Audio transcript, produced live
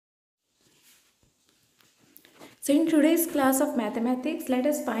So in today's class of mathematics, let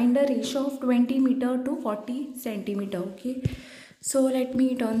us find the ratio of 20 meter to 40 centimeter. Okay. So let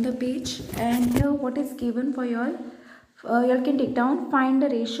me turn the page, and here what is given for y'all. You can take down, find the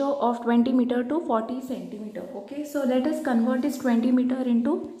ratio of 20 meter to 40 centimeter. Okay. So let us convert this 20 meter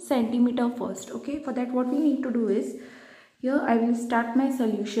into centimeter first. Okay. For that, what we need to do is, here I will start my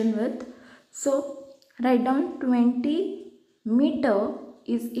solution with, so write down 20 meter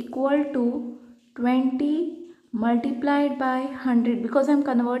is equal to 20 multiplied by 100, because I'm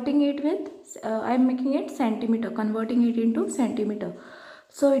converting it with I'm making it centimeter, converting it into centimeter.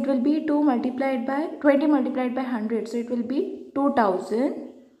 So it will be 2 multiplied by 20 multiplied by 100, so it will be 2000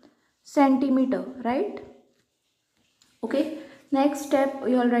 centimeter, right? Okay, next step,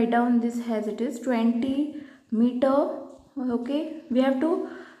 you'll write down this as it is, 20 meter. Okay, we have to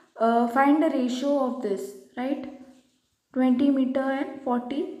find the ratio of this, right? 20 meter and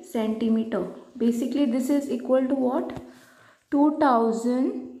 40 centimeter. Basically this is equal to what?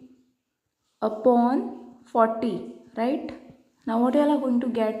 2000 upon 40, right? Now what you are going to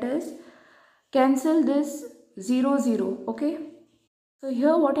get is, cancel this 0 0. Okay, so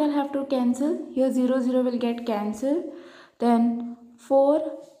here what I'll have to cancel, here 0 0 will get cancelled, then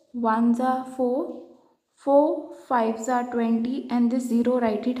 4 1s are 4, 4 5s are 20, and this 0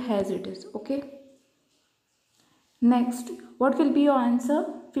 write it as it is. Okay, next what will be your answer?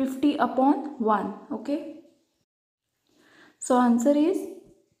 50 upon 1. Okay, so answer is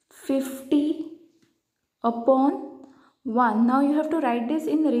 50 upon 1. Now you have to write this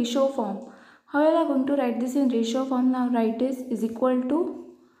in ratio form. How are you going to write this in ratio form? Now write this is equal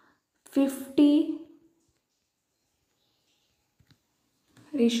to 50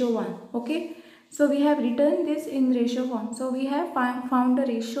 ratio 1. Okay, so we have written this in ratio form. So we have found the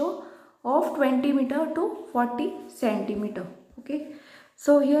ratio of 20 meter to 40 centimeter. Okay,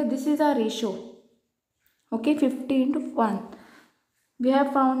 so here this is our ratio. Okay, 50 into 1. We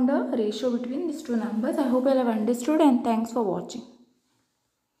have found the ratio between these two numbers. I hope you have understood, and thanks for watching.